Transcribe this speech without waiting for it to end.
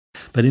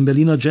Bei den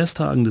Berliner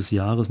Jazztagen des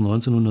Jahres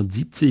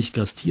 1970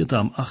 gastierte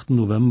am 8.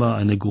 November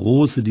eine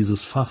Große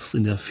dieses Fachs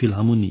in der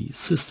Philharmonie,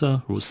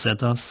 Sister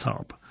Rosetta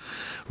Tharpe.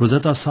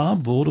 Rosetta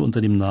Tharpe wurde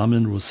unter dem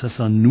Namen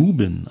Rosessa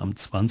Nubin am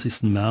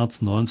 20.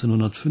 März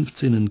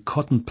 1915 in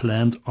Cotton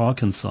Plant,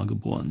 Arkansas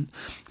geboren.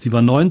 Sie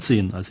war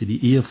 19, als sie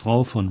die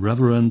Ehefrau von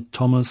Reverend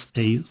Thomas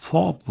A.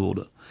 Thorpe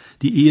wurde.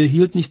 Die Ehe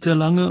hielt nicht sehr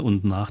lange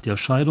und nach der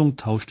Scheidung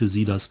tauschte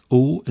sie das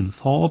O in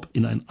Thorpe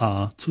in ein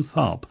A zu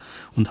Tharpe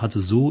und hatte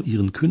so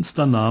ihren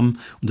Künstlernamen,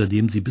 unter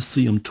dem sie bis zu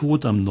ihrem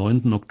Tod am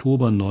 9.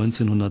 Oktober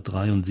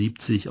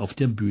 1973 auf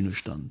der Bühne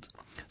stand.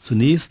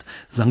 Zunächst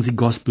sang sie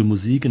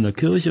Gospelmusik in der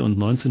Kirche und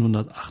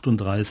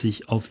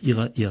 1938 auf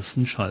ihrer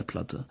ersten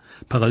Schallplatte.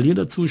 Parallel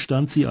dazu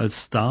stand sie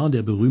als Star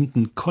der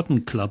berühmten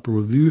Cotton Club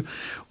Revue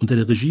unter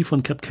der Regie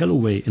von Cab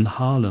Calloway in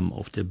Harlem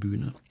auf der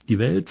Bühne. Die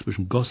Welt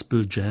zwischen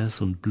Gospel,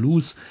 Jazz und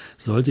Blues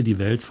sollte die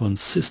Welt von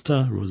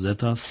Sister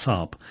Rosetta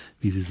Tharpe,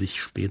 wie sie sich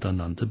später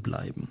nannte,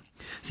 bleiben.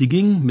 Sie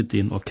ging mit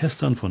den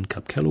Orchestern von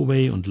Cab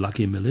Calloway und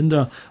Lucky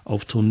Melinda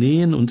auf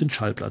Tourneen und in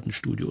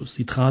Schallplattenstudios.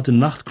 Sie trat in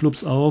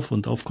Nachtclubs auf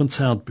und auf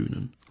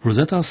Konzertbühnen.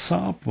 Rosetta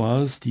Tharpe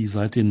war es, die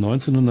seit den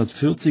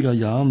 1940er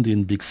Jahren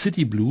den Big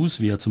City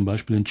Blues, wie er zum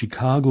Beispiel in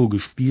Chicago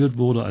gespielt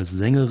wurde, als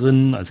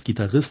Sängerin, als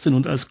Gitarristin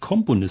und als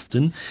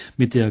Komponistin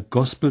mit der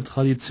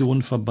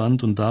Gospel-Tradition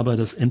verband und dabei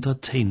das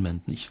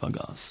Entertainment nicht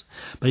vergaß.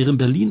 Bei ihrem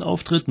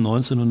Berlin-Auftritt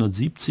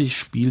 1970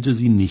 spielte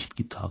sie nicht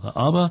Gitarre,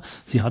 aber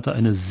sie hatte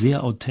eine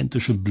sehr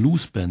authentische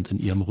Bluesband in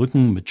ihrem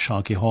Rücken mit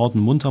Shakey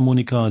Horton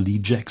Mundharmonika, Lee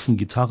Jackson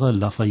Gitarre,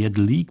 Lafayette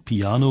Leake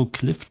Piano,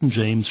 Clifton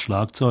James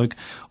Schlagzeug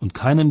und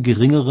keinem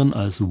geringeren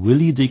als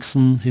Willie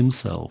Dixon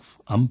himself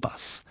am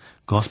Bass.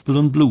 Gospel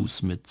und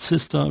Blues mit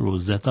Sister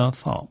Rosetta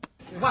Tharpe.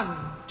 1,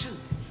 2,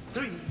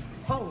 3,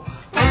 4.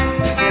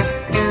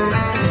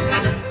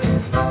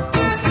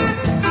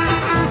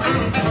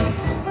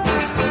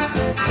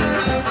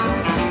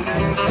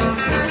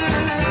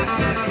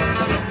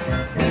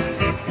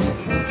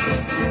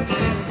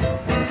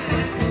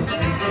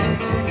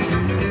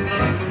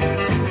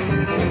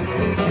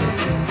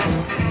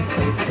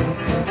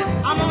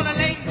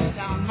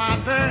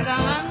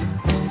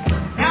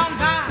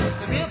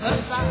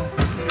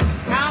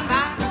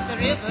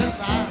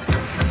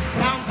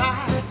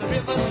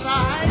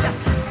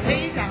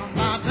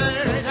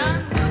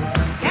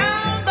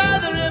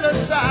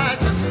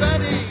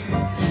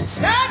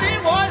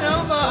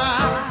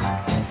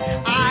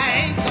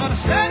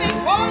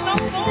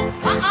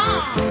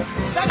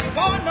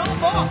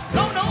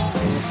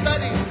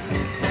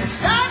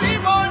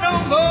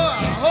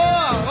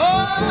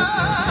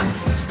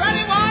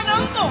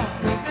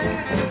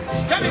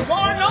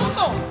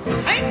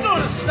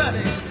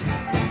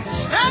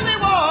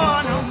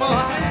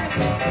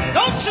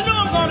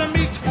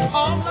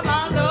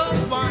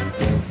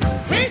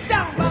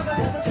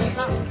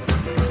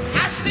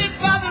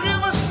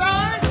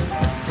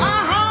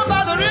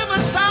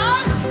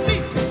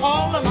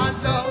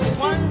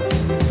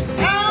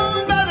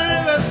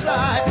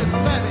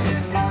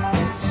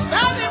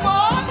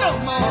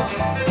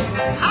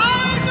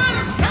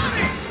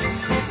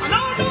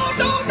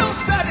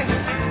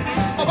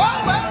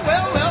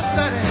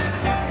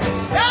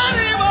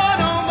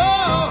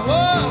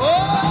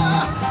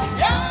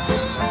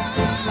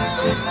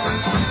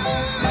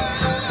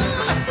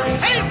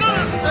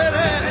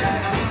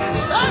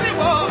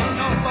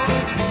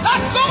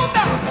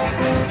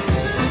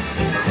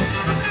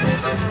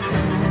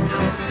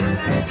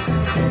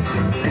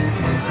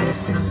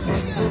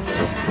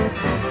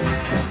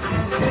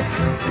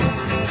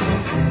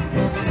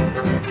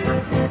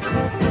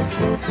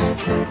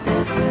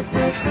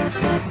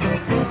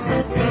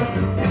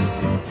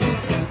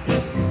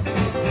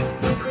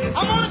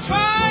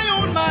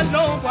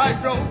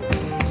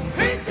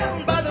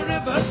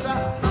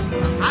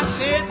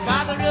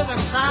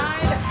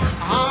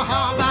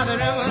 By the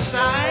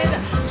riverside,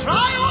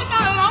 try on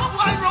my long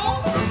white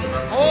robe.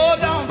 Oh,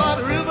 down by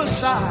the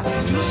riverside,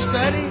 to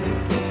study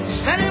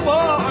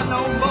war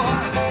no more.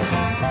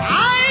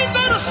 I ain't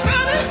gonna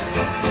study,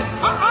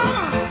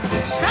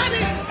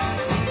 study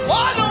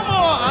war no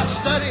more.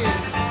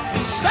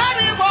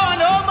 Study war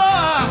no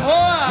more.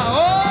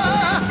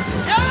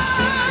 Yeah,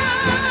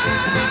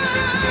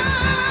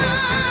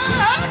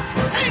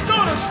 ain't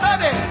gonna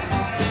study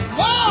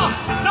war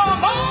no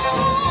more.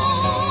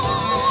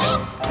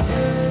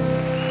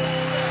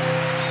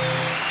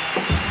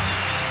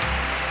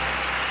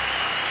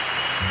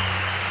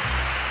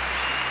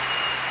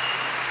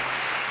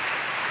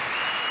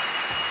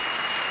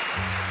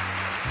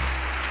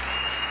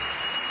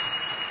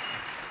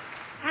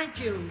 Thank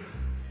you.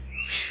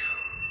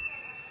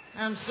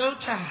 I'm so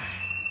tired.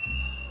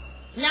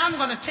 Now I'm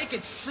going to take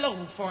it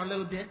slow for a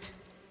little bit.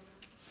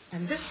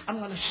 And this, I'm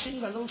going to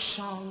sing a little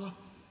song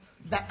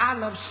that I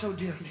love so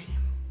dearly.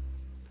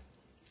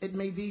 It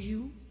may be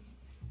you.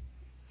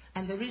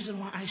 And the reason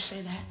why I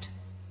say that,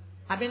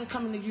 I've been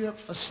coming to Europe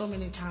for so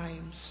many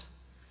times.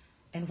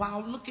 And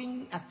while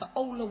looking at the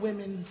older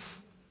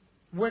women's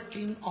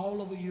working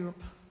all over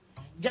Europe,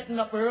 getting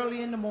up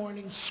early in the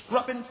morning,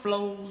 scrubbing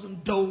floors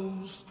and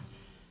doors,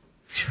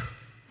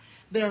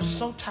 They're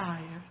so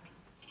tired.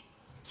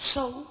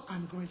 So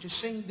I'm going to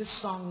sing this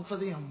song for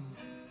them.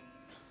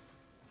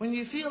 When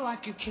you feel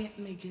like you can't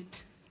make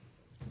it,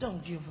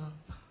 don't give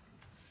up.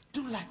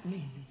 Do like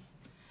me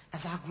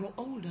as I grow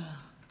older,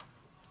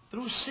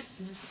 through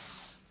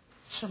sickness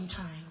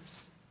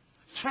sometimes,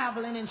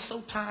 traveling and so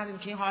tired and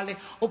can't hardly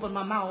open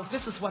my mouth.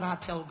 This is what I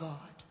tell God.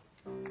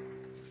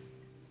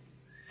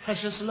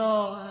 Precious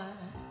Lord,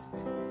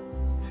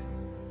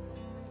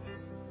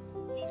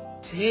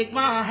 take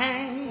my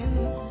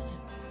hand,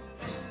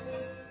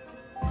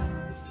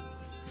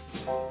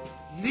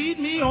 lead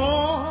me on,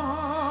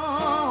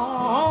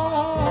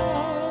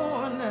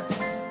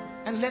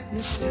 and let me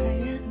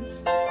stand.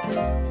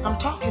 I'm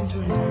talking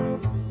to him now.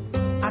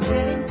 I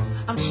tell him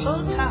I'm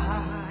so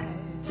tired,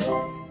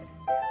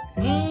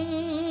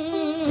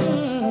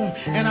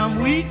 and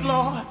I'm weak,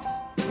 Lord.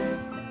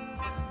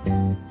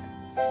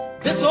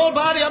 This old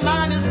body of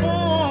mine is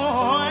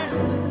worn,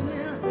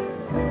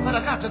 but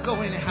I got to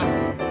go anyhow.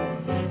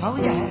 Oh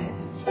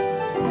yes,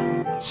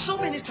 so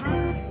many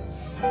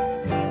times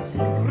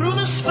through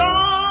the storm,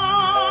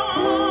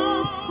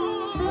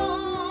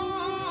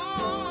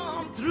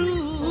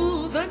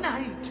 through the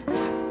night,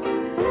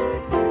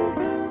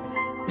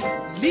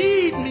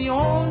 lead me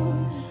on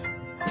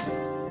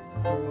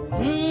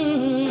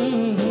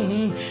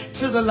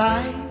to the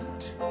light.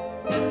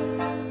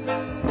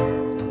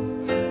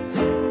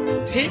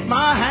 Take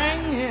my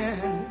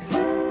hand,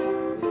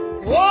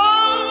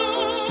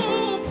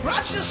 oh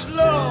precious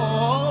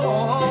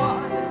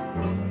Lord,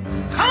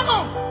 come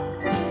on,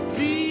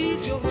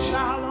 lead your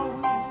child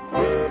on.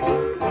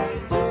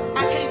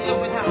 I can't live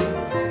without him,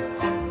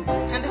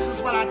 and this is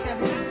what I tell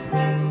him.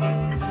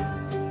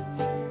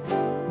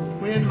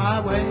 When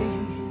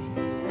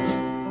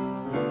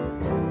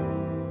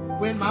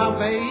my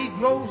way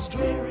grows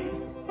dreary,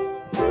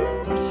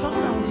 so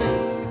lonely,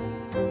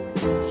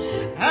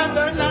 and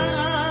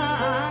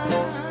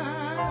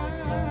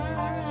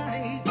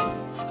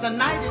the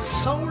night is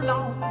so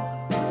long,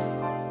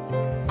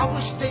 I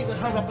wish they would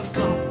hurry up and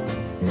come.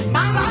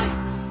 My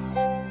life,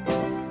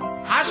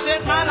 I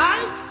said my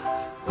life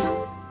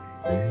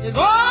is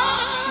almost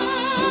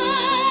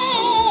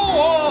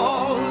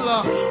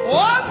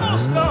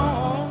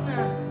gone.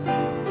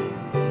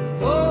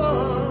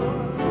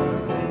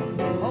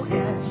 Oh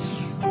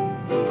yes,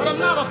 but I'm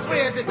not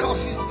afraid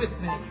because he's with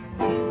me.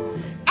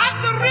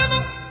 At the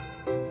rhythm,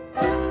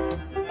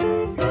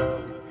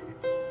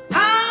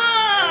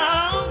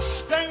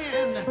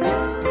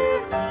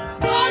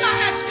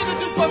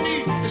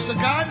 to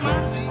guide my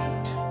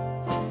feet.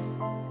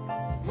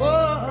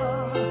 Whoa,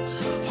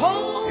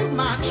 hold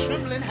my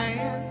trembling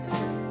hand.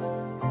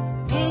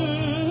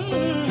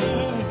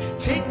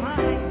 Take my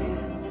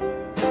hand.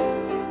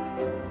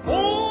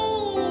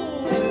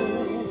 Oh,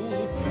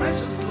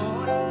 precious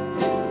Lord,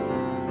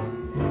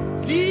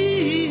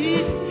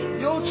 lead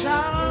your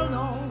child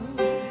on.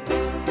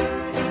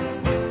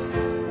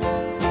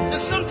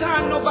 And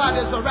sometimes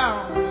nobody's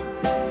around.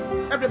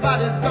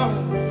 Everybody's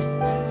gone.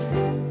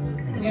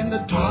 In the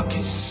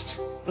darkest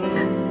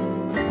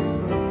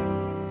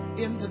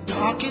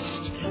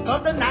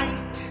of the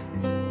night,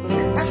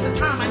 that's the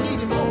time I need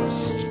him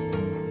most.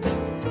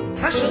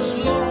 Precious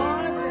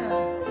Lord,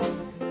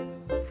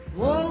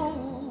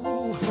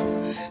 whoa,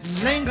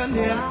 linger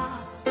near.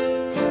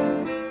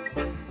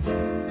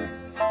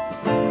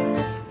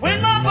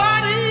 When my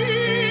body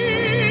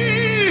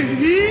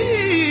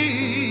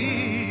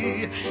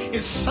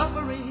is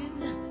suffering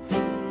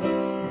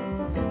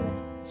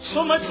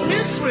so much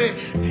misery,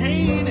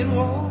 pain, and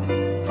woe,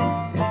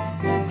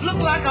 look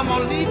like I'm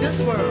gonna leave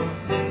this world,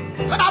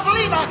 but I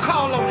believe I'll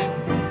call on him.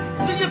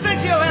 Do you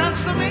think he'll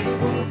answer me?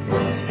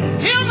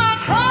 Hear my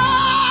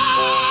cry,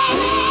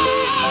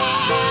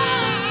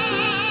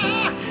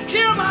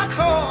 hear my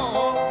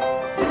call.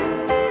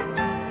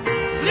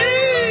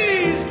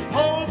 Please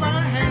hold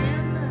my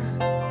hand,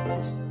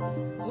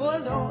 oh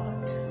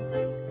Lord,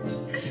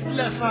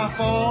 lest I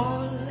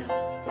fall.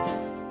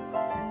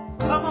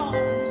 Come on,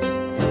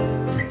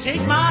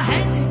 take my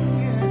hand.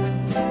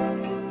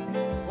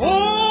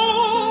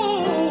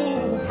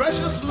 Oh,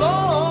 precious Lord,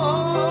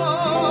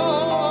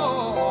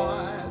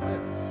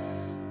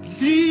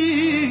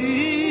 lead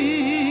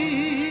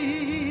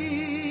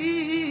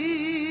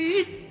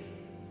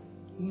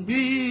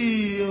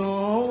me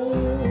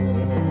on.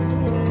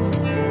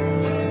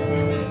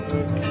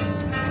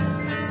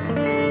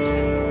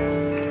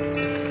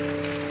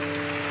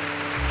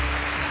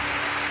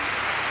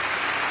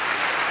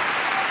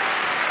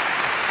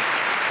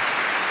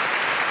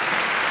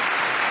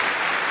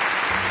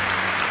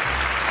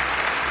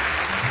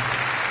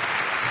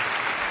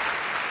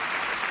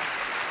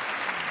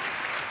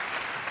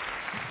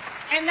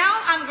 And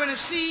now I'm going to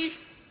see,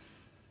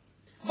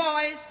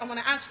 boys, I'm going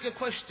to ask you a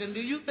question.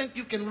 Do you think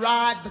you can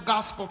ride the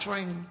gospel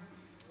train?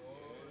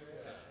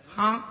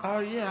 Huh? Oh,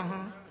 yeah,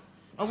 huh?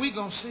 Are we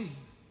going to see?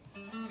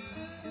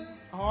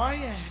 Oh,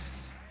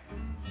 yes.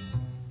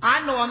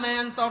 I know a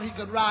man thought he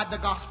could ride the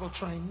gospel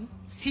train.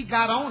 He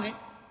got on it,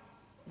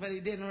 but he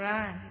didn't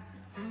ride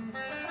it.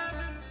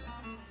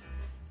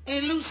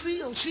 And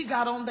Lucille, she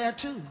got on there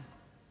too.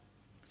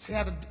 She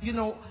had a, you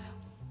know,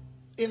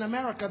 in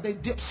America they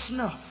dip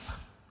snuff.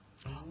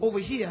 Over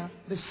here,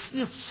 they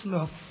sniff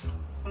snuff.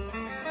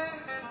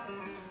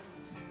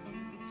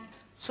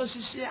 So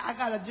she said, I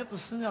got a dip of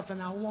snuff and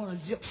I want a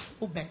dip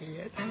so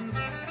bad.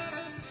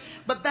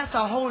 But that's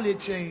a holy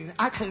chain.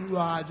 I can't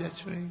ride that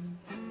train.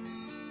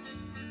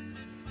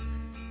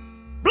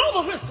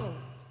 Blow the whistle.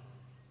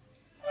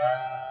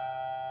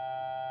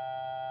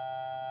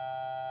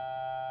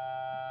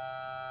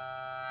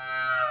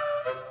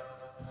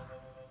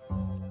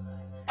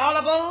 All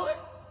aboard.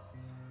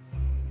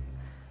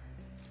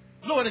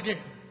 Blow it again.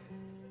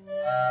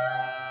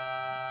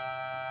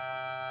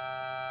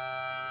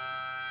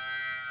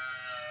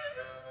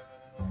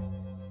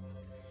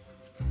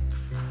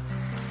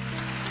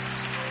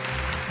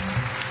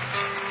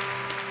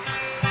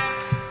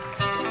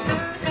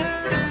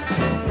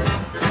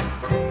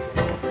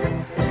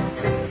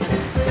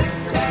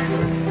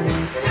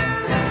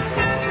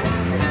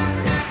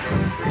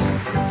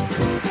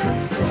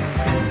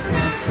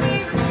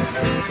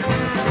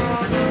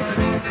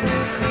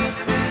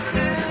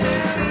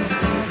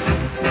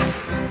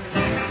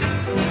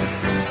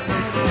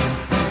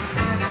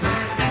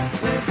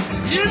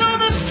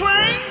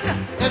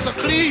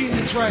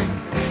 Train,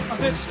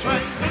 this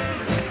train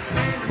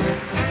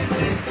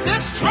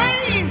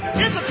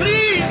is a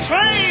clean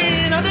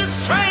train,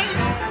 this train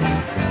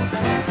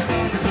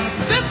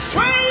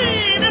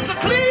is a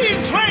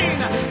clean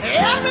train,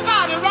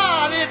 everybody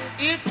ride it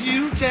if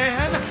you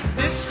can,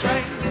 this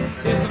train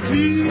is a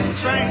clean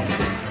train,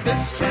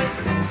 this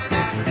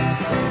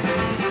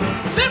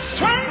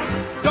train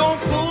don't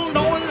pull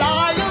no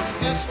liars,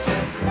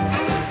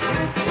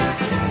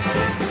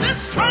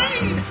 this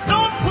train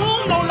don't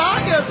pull no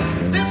liars,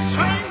 this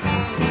train,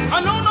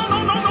 no,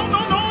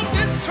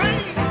 this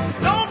train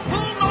don't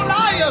pull no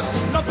liars,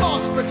 no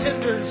false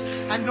pretenders,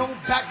 and no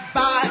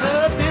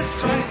backbiter.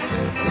 This train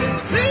is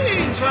a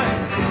clean train,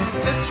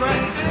 this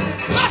train,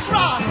 let's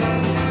ride.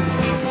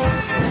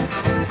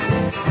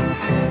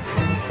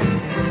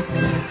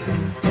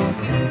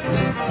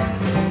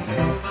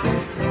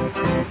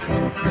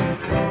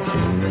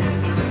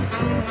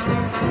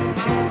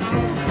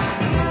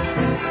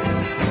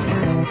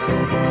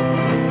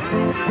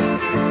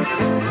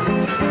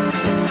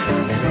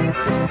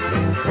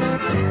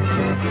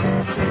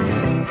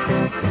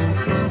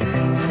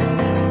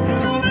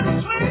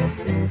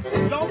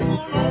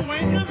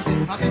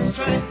 This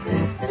train,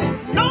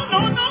 no,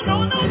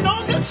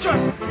 this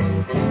train,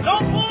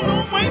 don't pull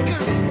no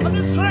wankers on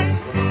this train.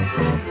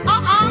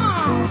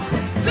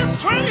 This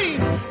train,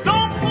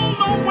 don't pull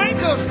no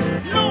wankers,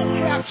 no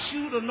crap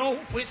shooter, no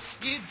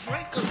whiskey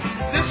drinkers.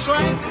 This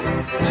train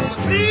is a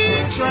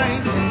clean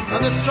train,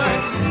 this train,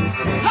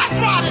 let's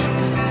ride it.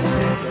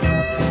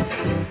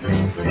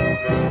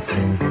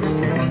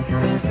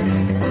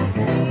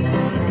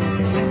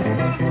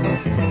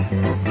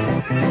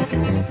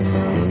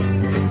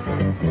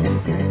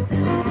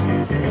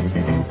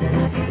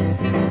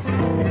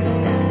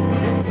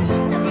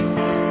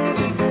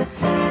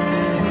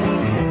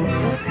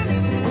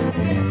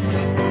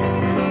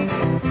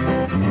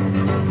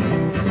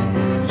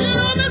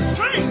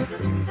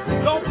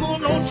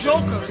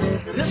 Jokers,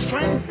 this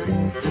train,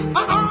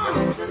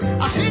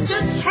 I said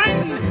this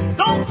train,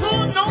 don't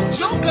pull no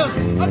jokers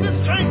of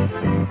this train.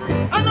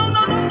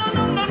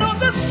 No,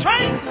 this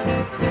train,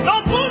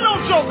 don't pull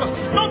no jokers,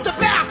 no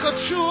tobacco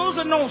chewers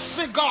and no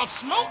cigar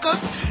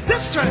smokers.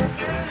 This train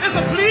is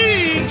a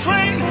clean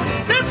train,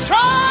 this train,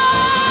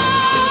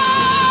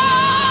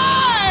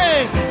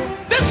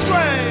 this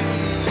train.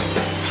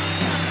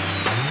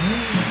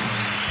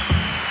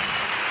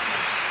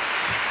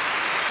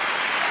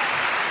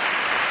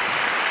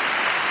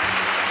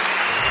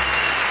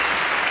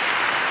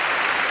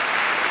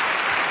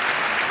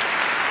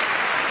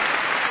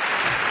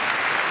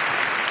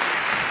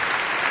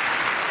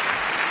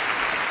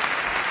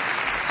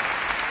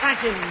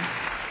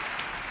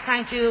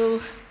 Thank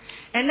you.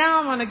 And now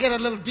I'm going to get a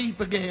little deep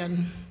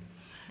again.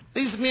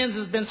 These men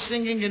has been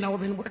singing, you know,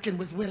 been working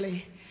with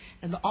Willie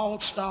and the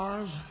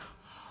All-Stars.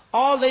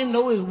 All they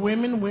know is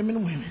women.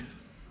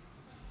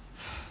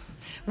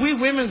 We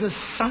women is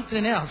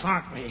something else,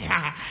 aren't we?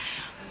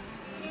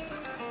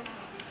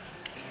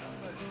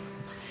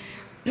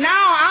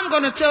 Now I'm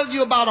going to tell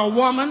you about a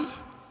woman.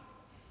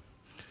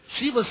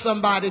 She was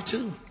somebody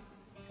too.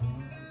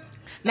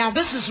 Now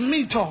this is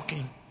me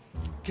talking.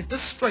 Get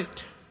this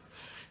straight.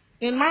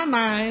 In my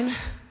mind,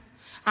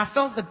 I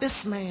felt that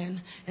this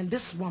man and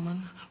this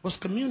woman was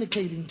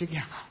communicating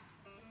together.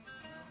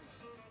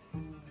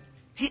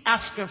 He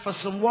asked her for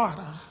some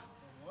water.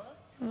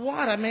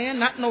 Water, man,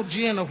 not no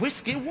gin or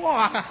whiskey,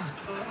 water.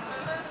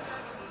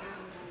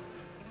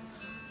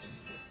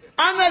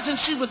 I imagine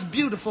she was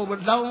beautiful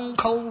with long,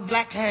 cold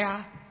black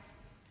hair.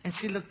 And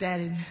she looked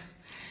at him.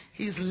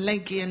 He's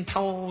lanky and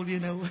tall, you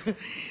know.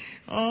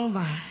 Oh,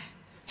 my.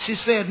 She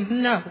said,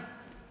 no.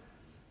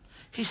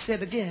 He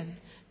said again,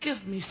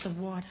 give me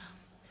some water.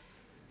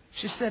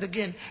 She said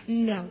again,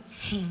 no.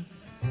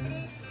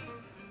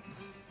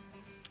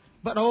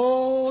 But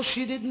oh,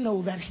 she didn't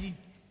know that he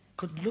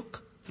could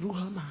look through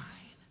her mind.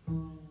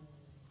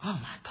 Oh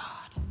my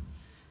God.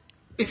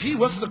 If he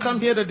was to come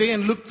here today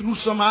and look through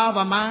some of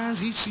our minds,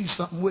 he'd see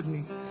something, wouldn't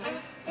he?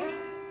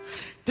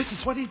 This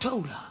is what he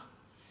told her.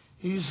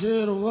 He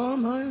said,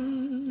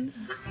 woman,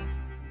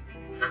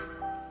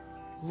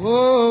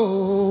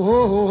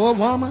 oh,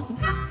 woman,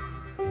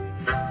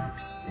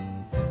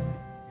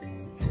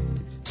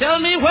 tell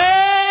me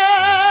where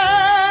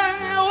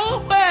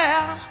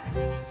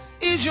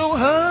is your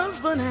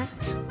husband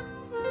at?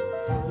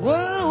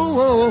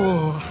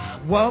 Whoa,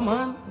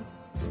 woman,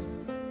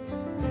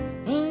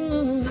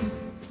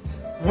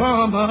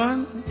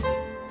 woman,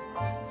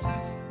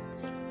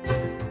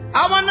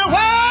 I wonder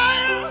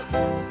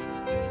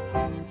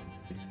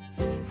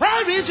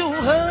where is your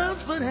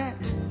husband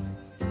at?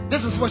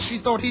 This is what she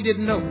thought he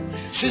didn't know.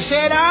 She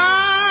said,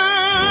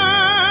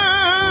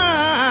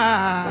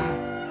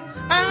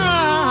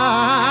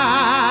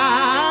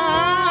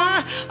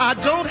 I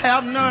don't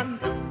have none.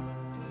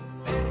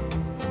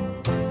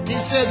 He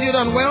said, you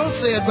done well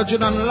said, but you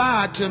done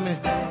lied to me.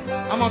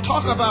 I'm going to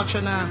talk about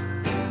you now.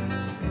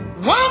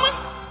 Woman,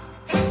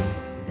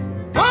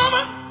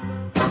 woman,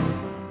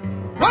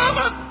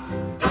 woman,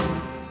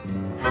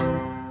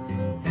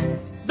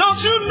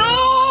 don't you know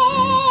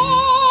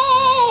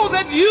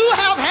that you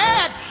have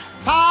had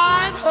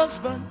 5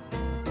 husbands?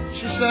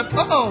 She said,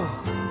 oh,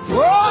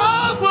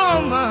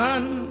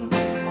 woman,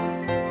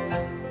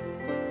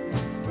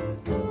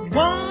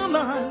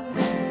 woman.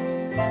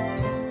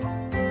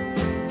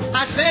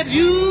 I said,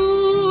 you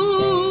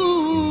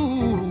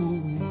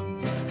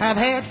have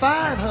had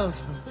 5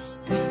 husbands.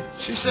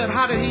 She said,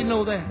 how did he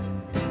know that?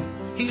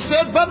 He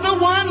said, but the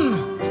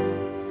one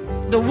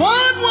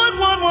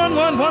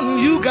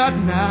you got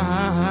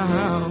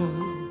now,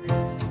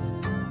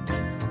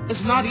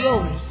 it's not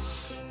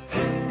yours.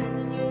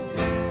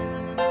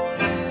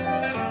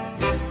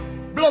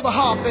 Blow the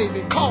harp,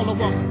 baby, call the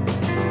woman.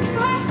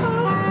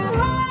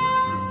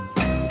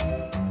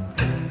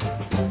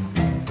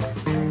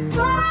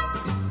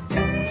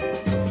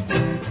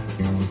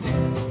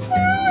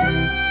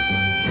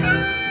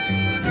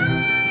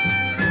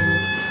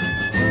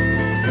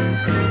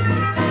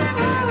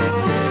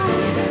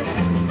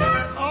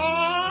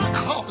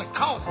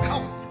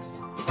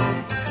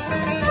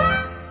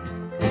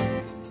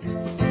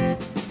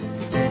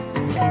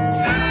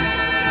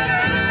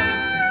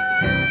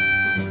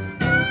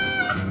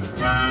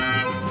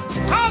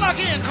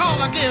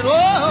 Again, oh.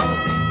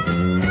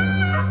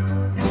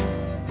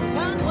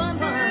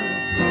 One.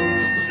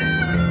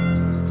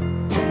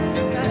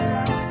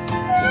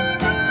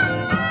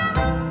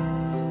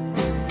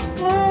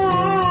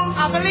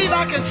 I believe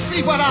I can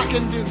see what I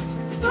can do.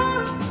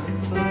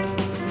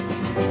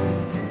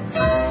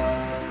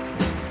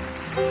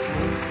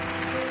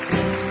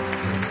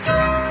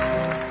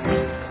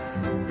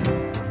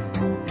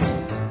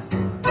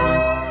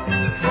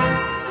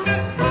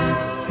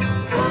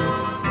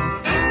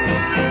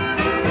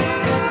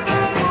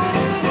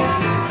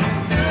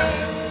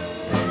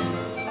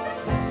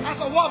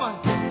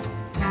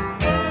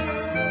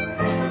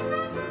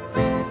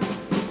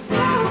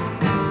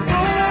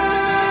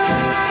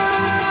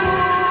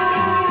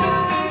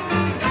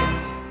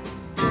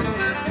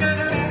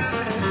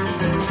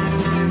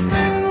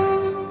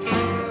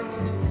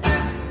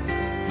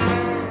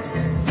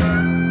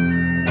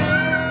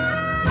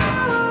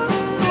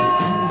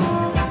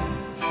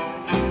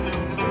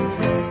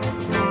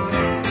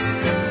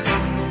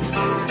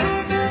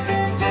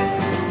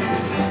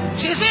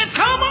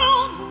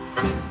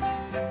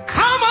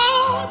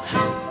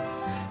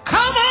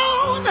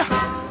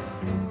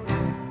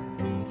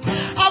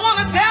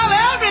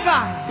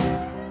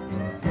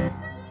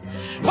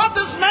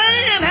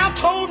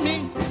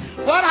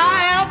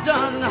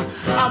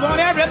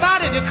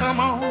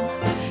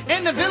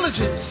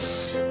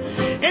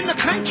 In the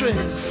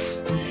countries,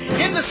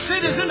 in the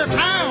cities, in the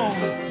town.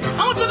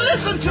 I want you to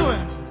listen to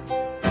him.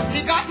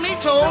 He got me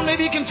told,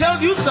 maybe he can tell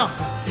you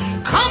something.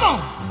 Come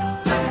on.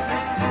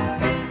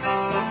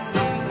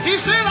 He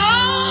said,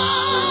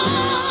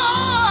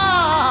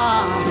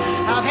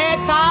 I've had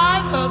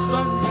 5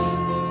 husbands,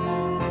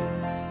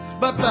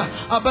 but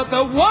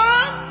the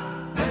one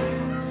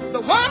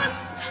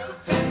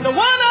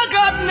I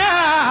got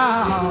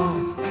now,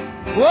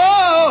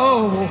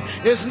 whoa,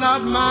 it's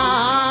not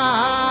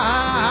mine.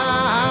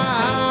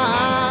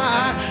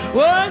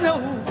 Whoa, no.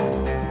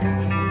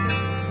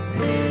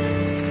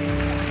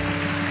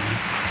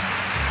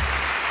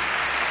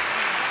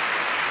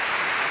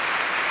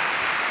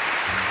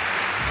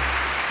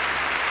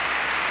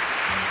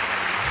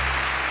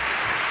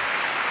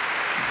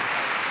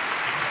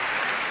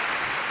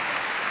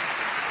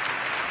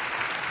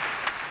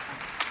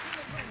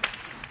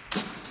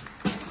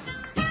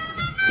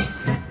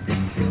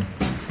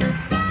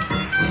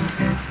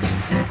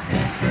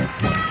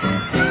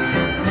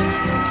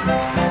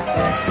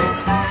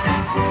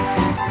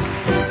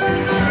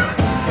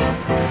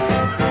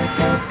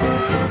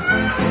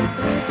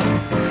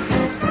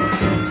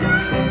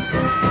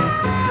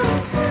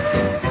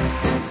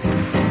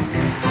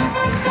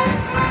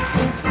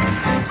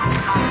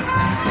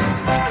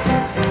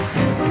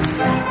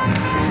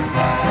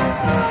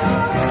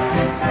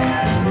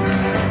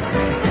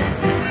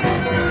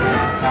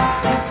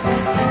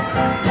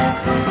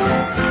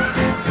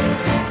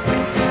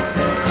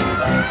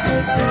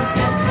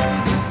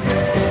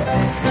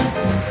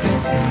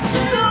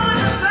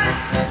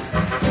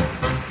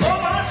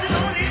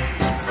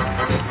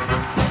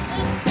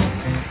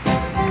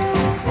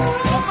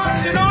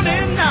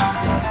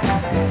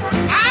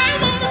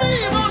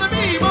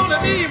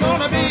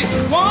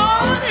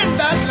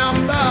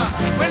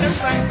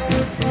 sing.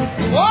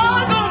 Oh,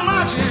 go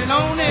marching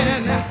on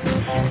in.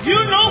 You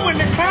know when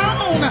they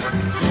crown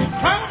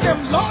them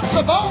lords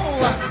of all.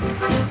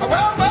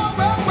 Well,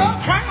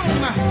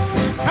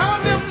 crown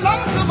them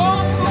lords of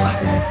all.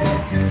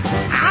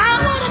 I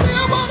wanna be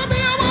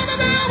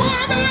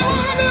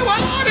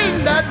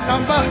in that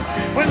number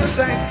when the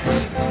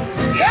saints,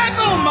 yeah,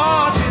 go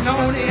marching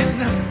on in.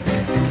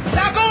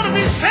 They're gonna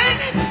be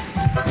singing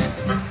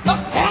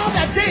all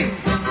that day.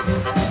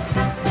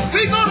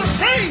 We're gonna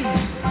sing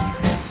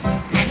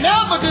and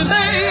never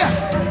delay.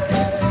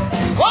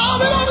 Oh,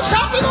 we're gonna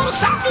shout,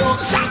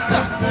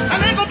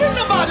 and ain't gonna be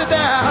nobody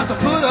there to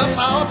put us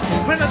out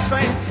when the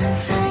saints,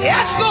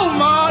 yes, go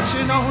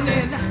marching on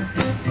in.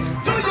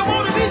 Do you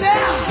wanna be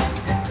there?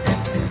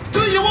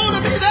 Do you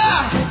wanna be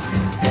there?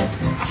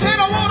 I said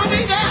I wanna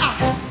be there.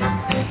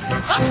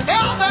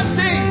 All that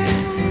day.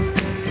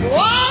 Oh,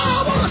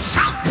 I wanna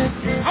shout,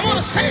 I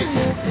wanna sing,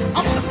 I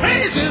wanna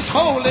praise His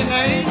holy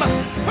name.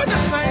 When the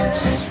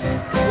saints,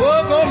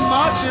 oh, go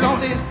marching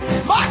on in,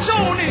 march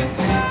on in.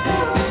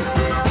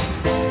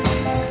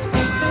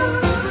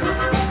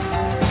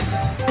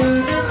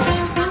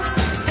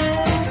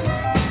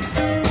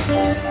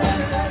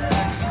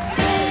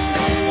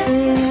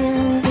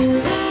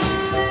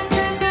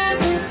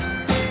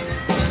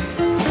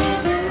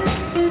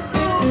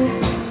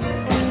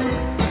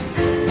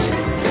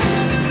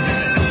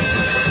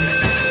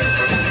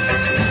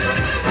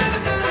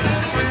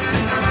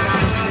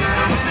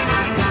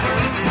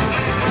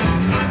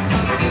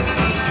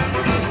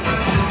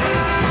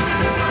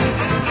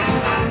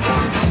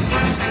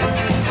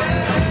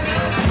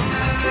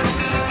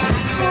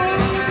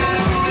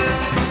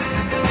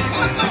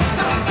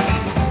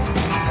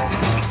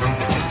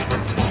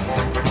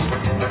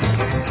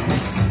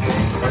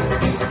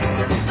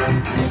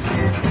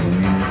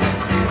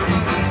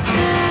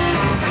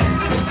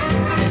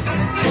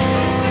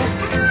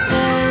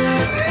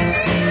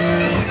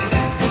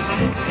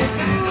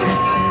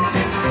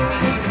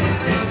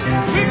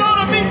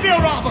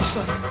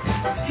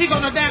 He's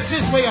gonna dance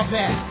his way up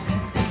there.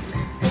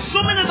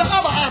 So many of the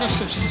other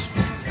artists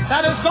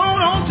that is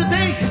going on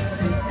today.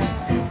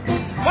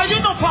 Well, you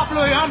know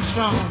Popular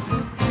Armstrong.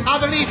 I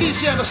believe he's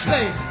here to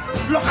stay.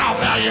 Look out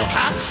there, you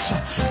cats,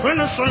 when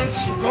the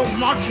saints go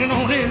marching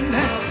on in.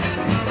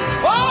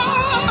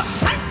 Oh,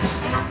 saints!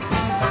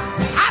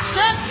 I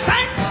said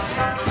saints!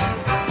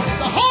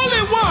 The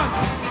Holy One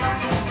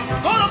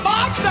gonna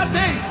march that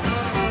day.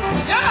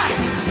 Yeah!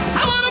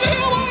 I wanna be.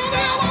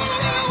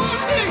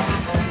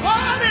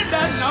 What in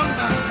that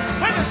number?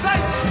 When the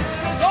saints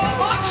go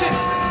marching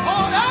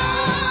on earth.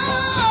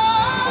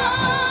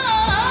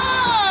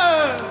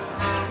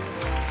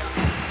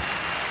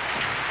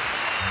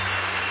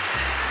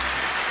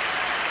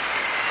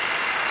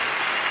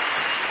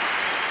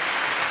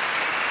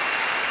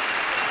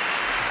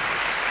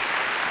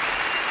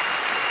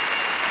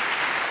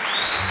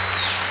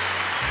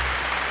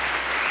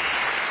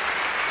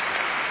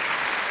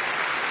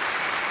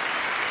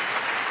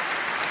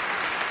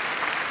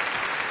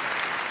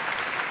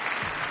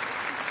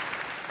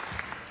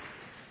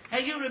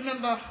 Hey, you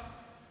remember,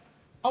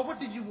 or what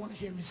did you want to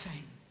hear me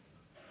sing?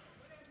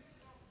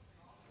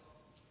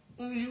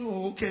 You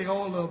okay,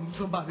 all of them,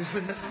 somebody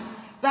said.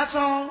 That's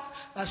all.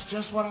 That's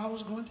just what I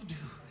was going to do.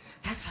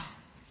 That's all.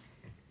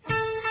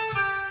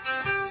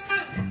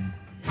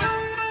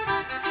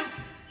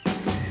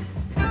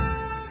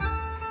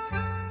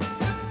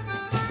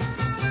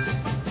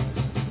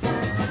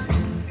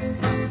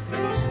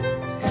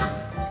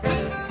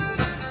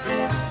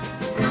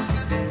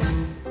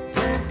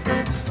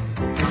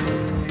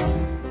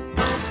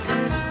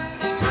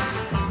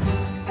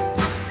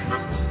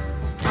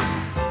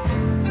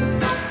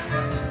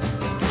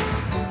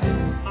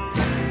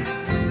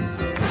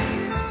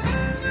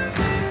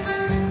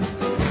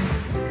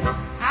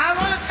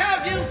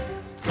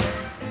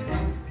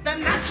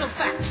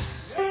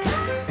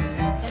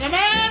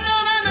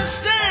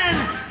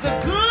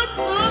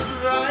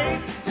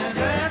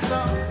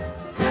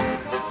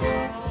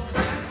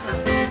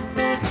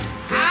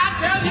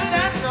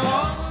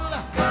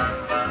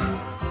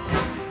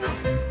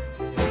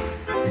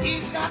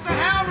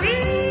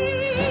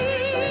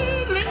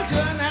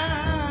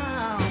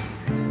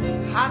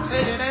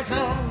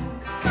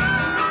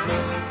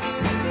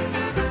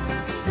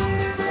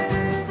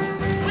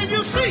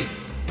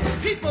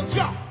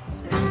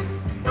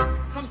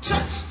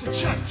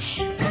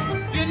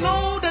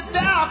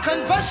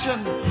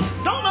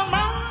 Don't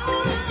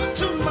amount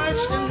to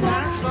much, and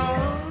that's all.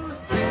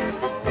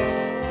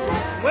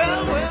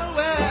 Well,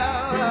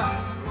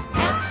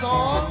 that's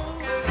all.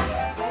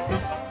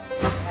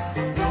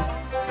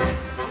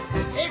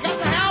 They got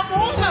to have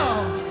more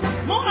love,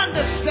 more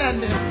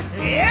understanding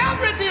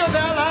every day of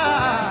their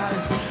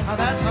lives.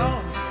 That's all.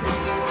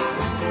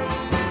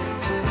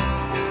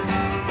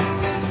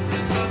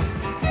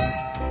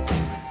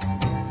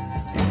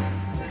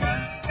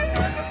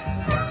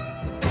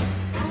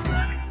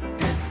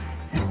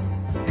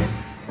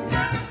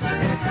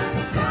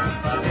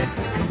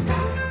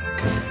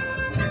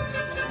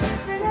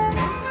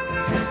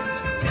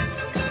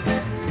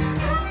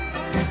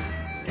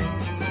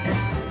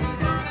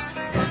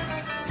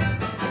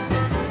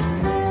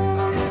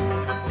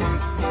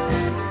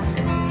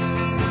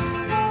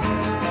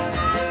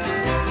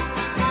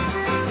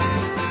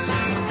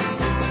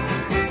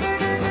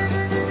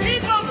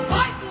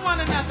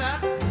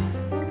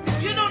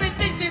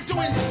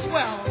 doing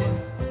swell.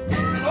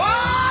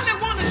 All they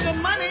want is your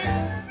money,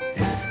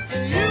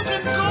 and you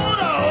can go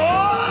to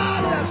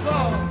all, that's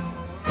all.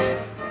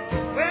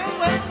 Well,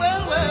 well,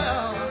 well,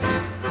 well,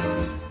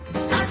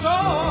 that's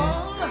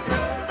all.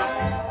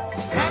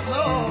 That's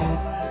all.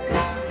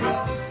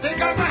 They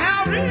got to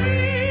have religion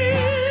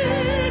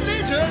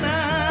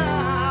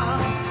now.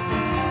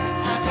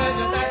 I tell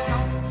you, that's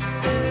all.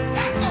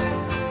 That's all.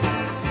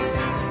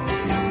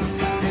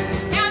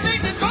 And they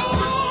can go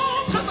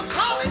to the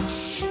college,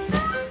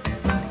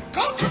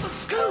 go to the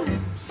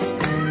schools.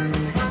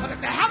 But if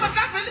they haven't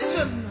got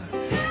religion,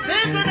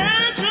 there's an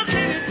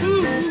educated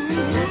fool.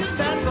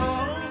 That's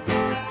all.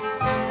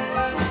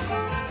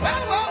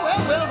 Well, well,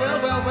 well, well, well,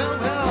 well, well,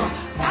 well.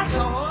 That's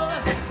all.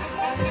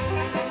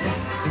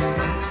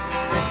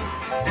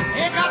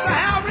 They got to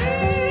have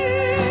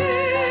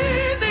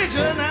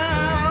religion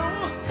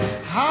now.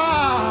 I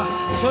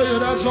tell you,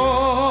 that's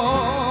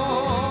all.